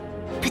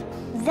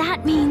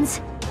 That means...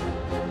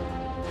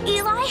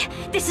 Eli,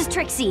 this is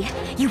Trixie.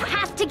 You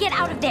have to get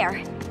out of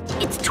there.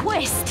 It's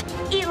Twist.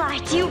 Eli,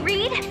 do you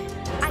read?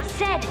 I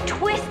said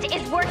Twist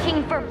is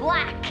working for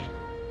Blakk.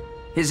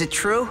 Is it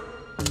true?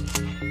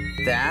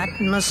 That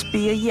must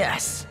be a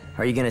yes.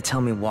 Are you gonna tell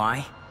me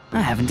why?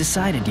 I haven't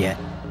decided yet.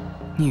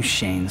 You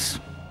Shanes.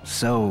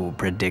 So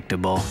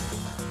predictable.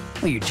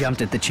 Well, you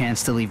jumped at the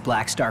chance to leave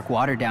Black's dark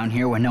water down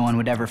here where no one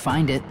would ever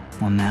find it.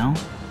 Well, now,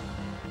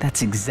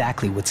 that's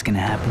exactly what's gonna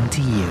happen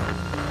to you.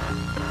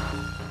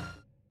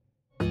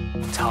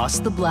 Toss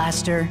the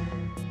blaster,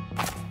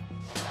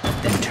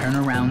 then turn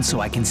around so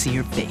I can see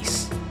your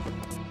face.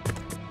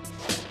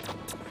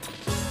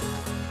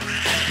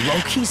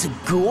 Loki's a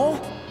ghoul?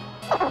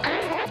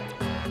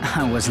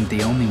 I wasn't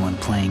the only one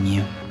playing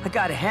you. I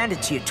gotta hand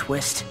it to you,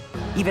 Twist.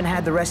 Even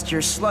had the rest of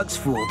your slugs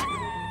fooled.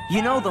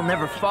 You know they'll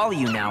never follow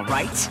you now,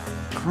 right?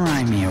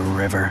 Cry me a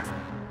river.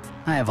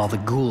 I have all the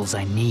ghouls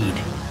I need.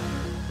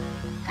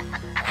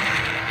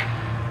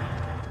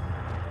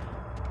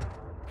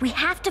 We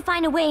have to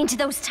find a way into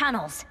those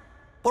tunnels.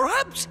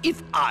 Perhaps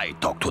if I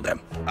talk to them.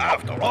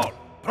 After all,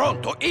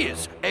 Pronto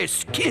is a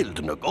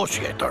skilled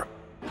negotiator.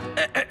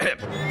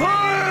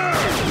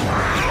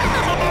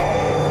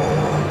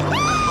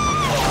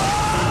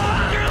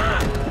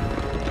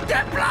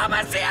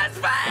 Diplomacy has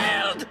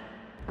failed!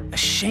 A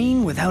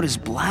Shane without his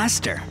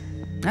blaster.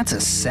 That's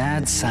a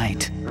sad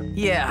sight.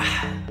 Yeah,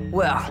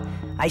 well,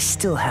 I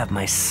still have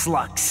my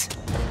slugs.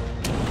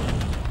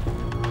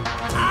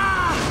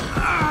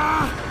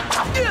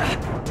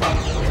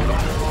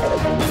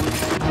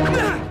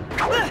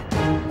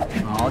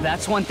 Oh,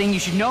 that's one thing you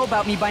should know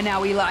about me by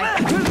now, Eli.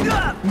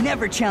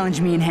 Never challenge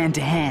me in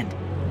hand-to-hand.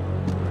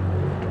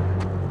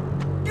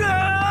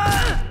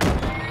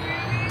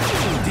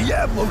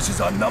 Diablos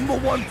is our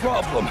 #1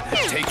 problem.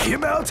 Take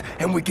him out,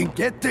 and we can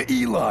get to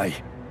Eli.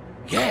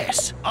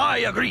 Yes, I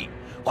agree.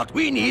 What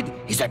we need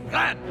is a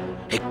plan.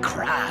 A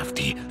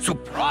crafty,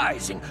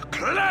 surprising,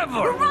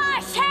 clever...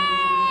 Rush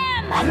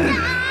him!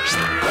 Rush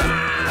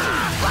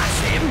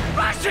him?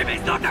 Rush him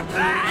is not a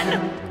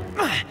plan!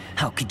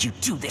 How could you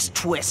do this,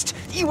 Twist?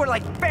 You were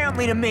like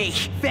family to me.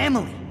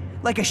 Family?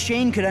 Like a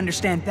Shane could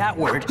understand that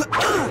word.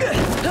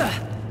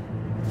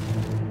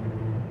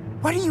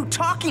 What are you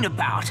talking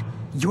about?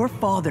 Your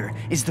father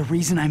is the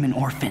reason I'm an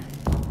orphan.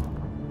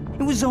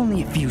 It was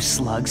only a few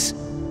slugs.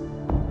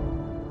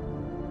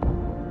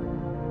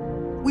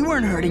 We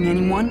weren't hurting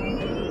anyone.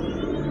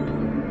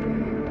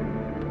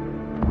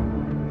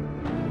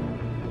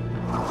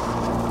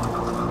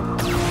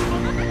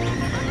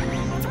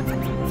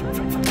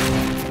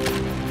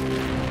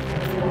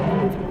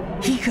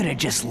 He could have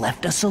just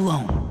left us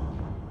alone.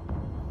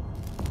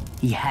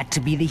 He had to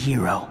be the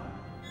hero,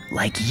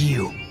 like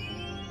you.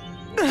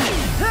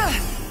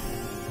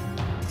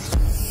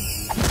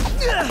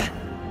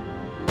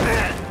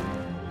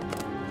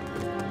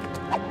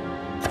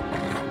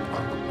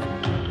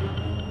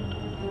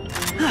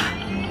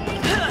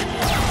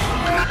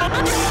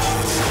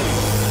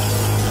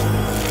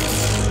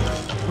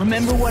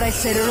 Remember what I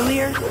said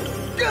earlier?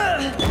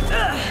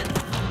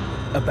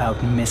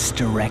 About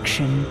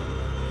misdirection?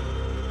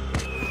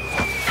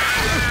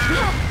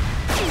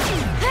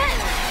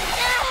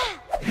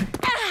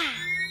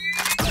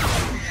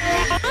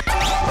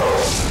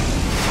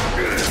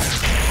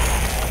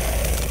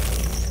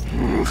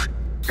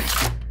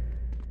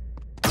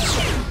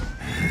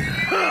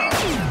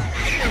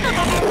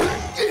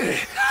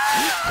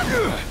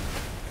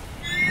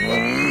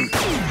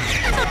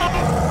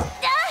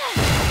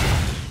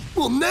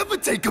 We'll never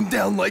take him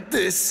down like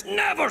this.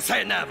 Never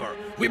say never.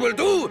 We will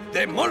do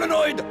the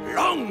Molenoid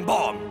long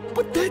bomb.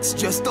 But that's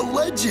just a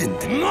legend.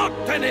 Not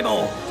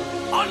anymore.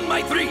 On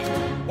my 3.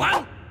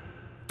 1,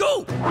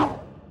 2,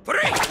 3.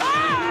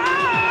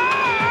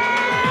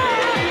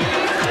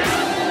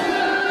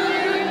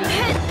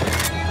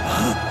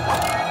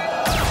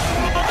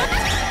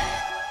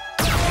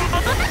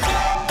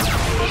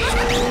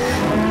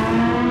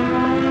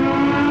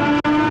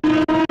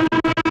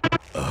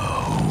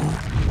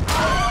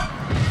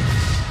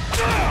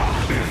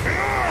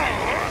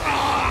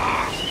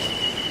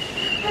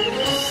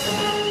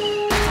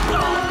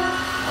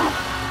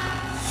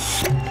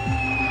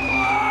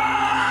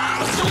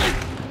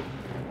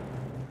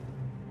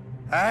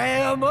 I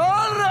am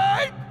all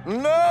right.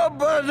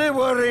 Nobody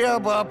worry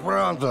about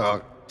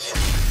Pronto.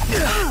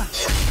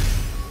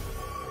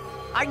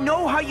 I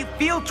know how you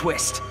feel,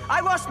 Twist.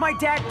 I lost my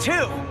dad,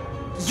 too.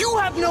 You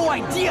have no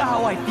idea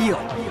how I feel.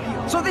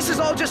 So this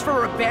is all just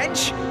for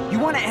revenge? You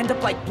want to end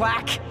up like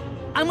Blakk?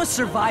 I'm a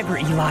survivor,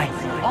 Eli.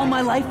 All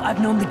my life, I've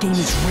known the game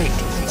is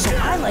rigged. So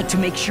I like to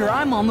make sure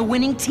I'm on the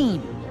winning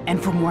team. And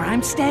from where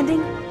I'm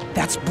standing,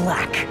 that's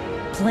Blakk.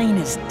 Plain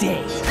as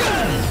day.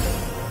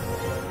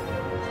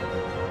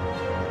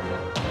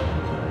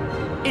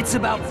 It's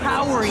about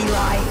power,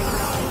 Eli.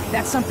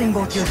 That's something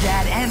both your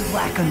dad and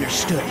Blakk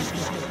understood.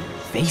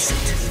 Face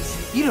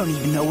it, you don't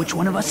even know which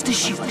one of us to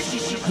shoot.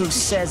 Who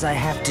says I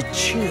have to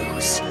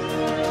choose?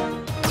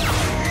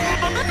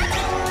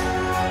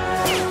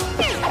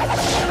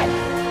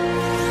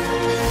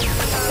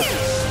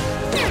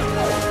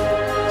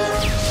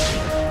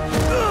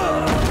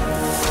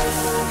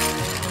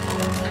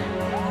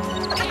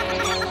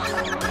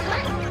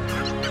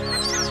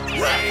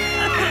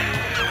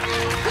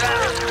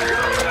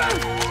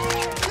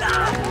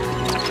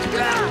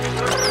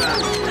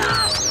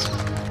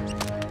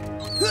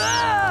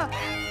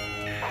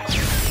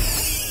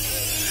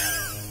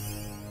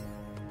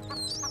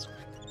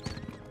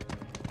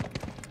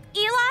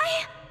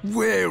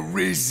 Where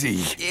is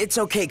he? It's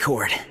okay,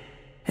 Cord.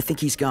 I think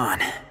he's gone.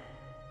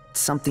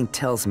 Something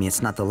tells me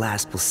it's not the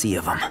last we'll see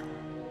of him.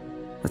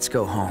 Let's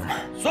go home.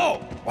 So,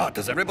 what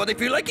does everybody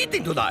feel like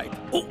eating tonight?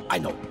 Oh, I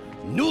know.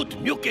 Newt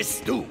mucus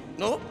stew,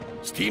 no?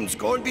 Steamed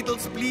corn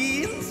beetles,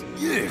 please?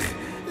 Yeah,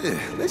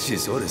 let's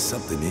just order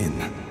something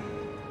in.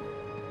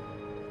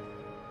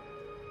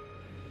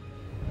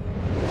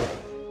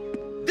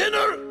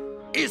 Dinner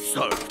is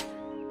served.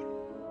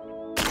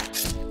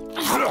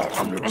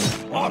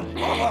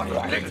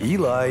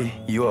 Eli,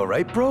 you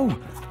alright, bro?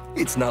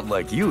 It's not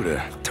like you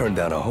to turn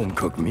down a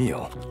home-cooked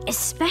meal.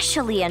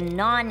 Especially a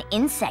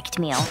non-insect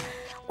meal,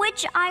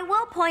 which I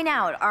will point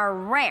out are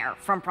rare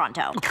from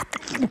Pronto.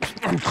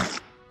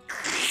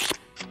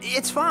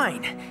 It's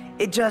fine.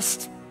 It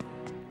just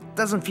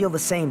doesn't feel the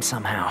same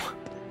somehow.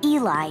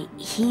 Eli,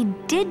 he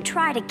did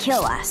try to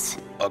kill us.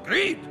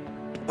 Agreed.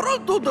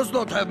 Pronto does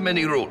not have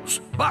many rules,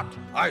 but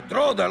I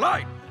draw the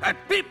line at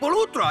people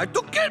who try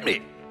to kill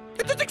me.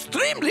 It is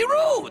extremely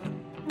rude.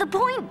 The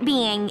point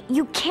being,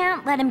 you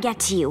can't let him get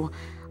to you.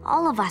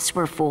 All of us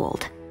were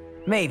fooled.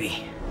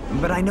 Maybe.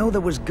 But I know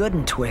there was good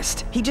in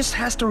Twist. He just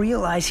has to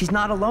realize he's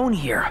not alone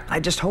here. I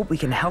just hope we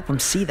can help him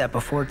see that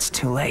before it's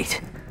too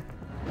late.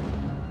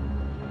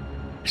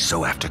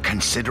 So after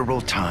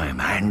considerable time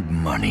and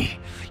money,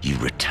 you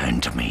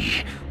return to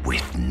me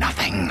with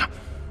nothing.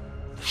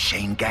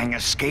 Shane gang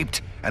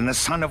escaped, and the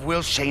son of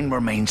Will Shane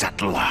remains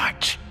at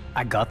large.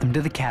 I got them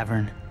to the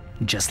cavern,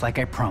 just like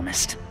I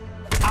promised.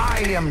 I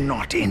am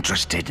not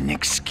interested in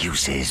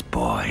excuses,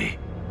 boy.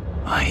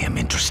 I am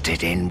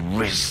interested in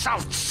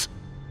results.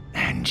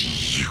 And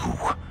you,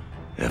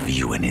 have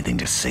you anything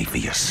to say for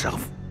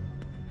yourself?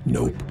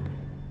 Nope.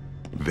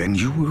 Then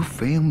you will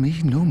fail me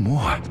no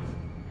more.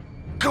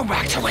 Go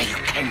back to where you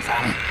came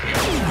from.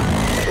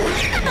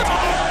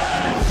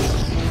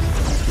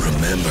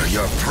 Remember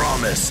your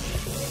promise.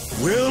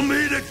 We'll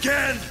meet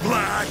again,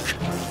 Blakk!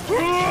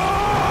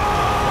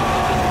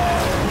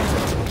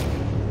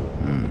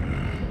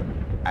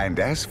 And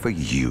as for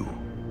you,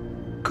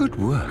 good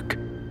work.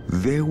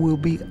 There will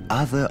be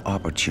other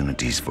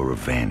opportunities for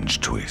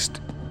revenge,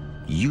 Twist.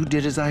 You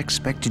did as I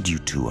expected you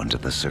to under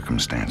the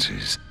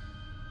circumstances.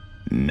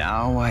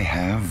 Now I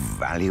have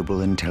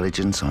valuable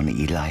intelligence on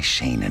Eli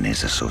Shane and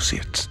his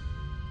associates.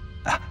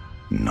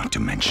 Not to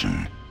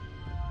mention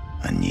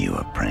a new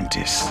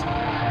apprentice.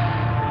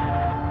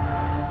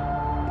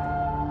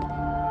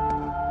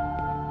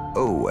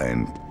 Oh,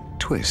 and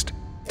Twist,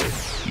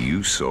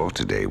 you saw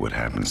today what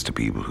happens to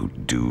people who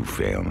do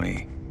fail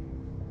me.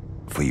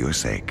 For your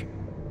sake,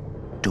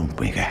 don't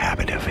make a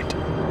habit of it.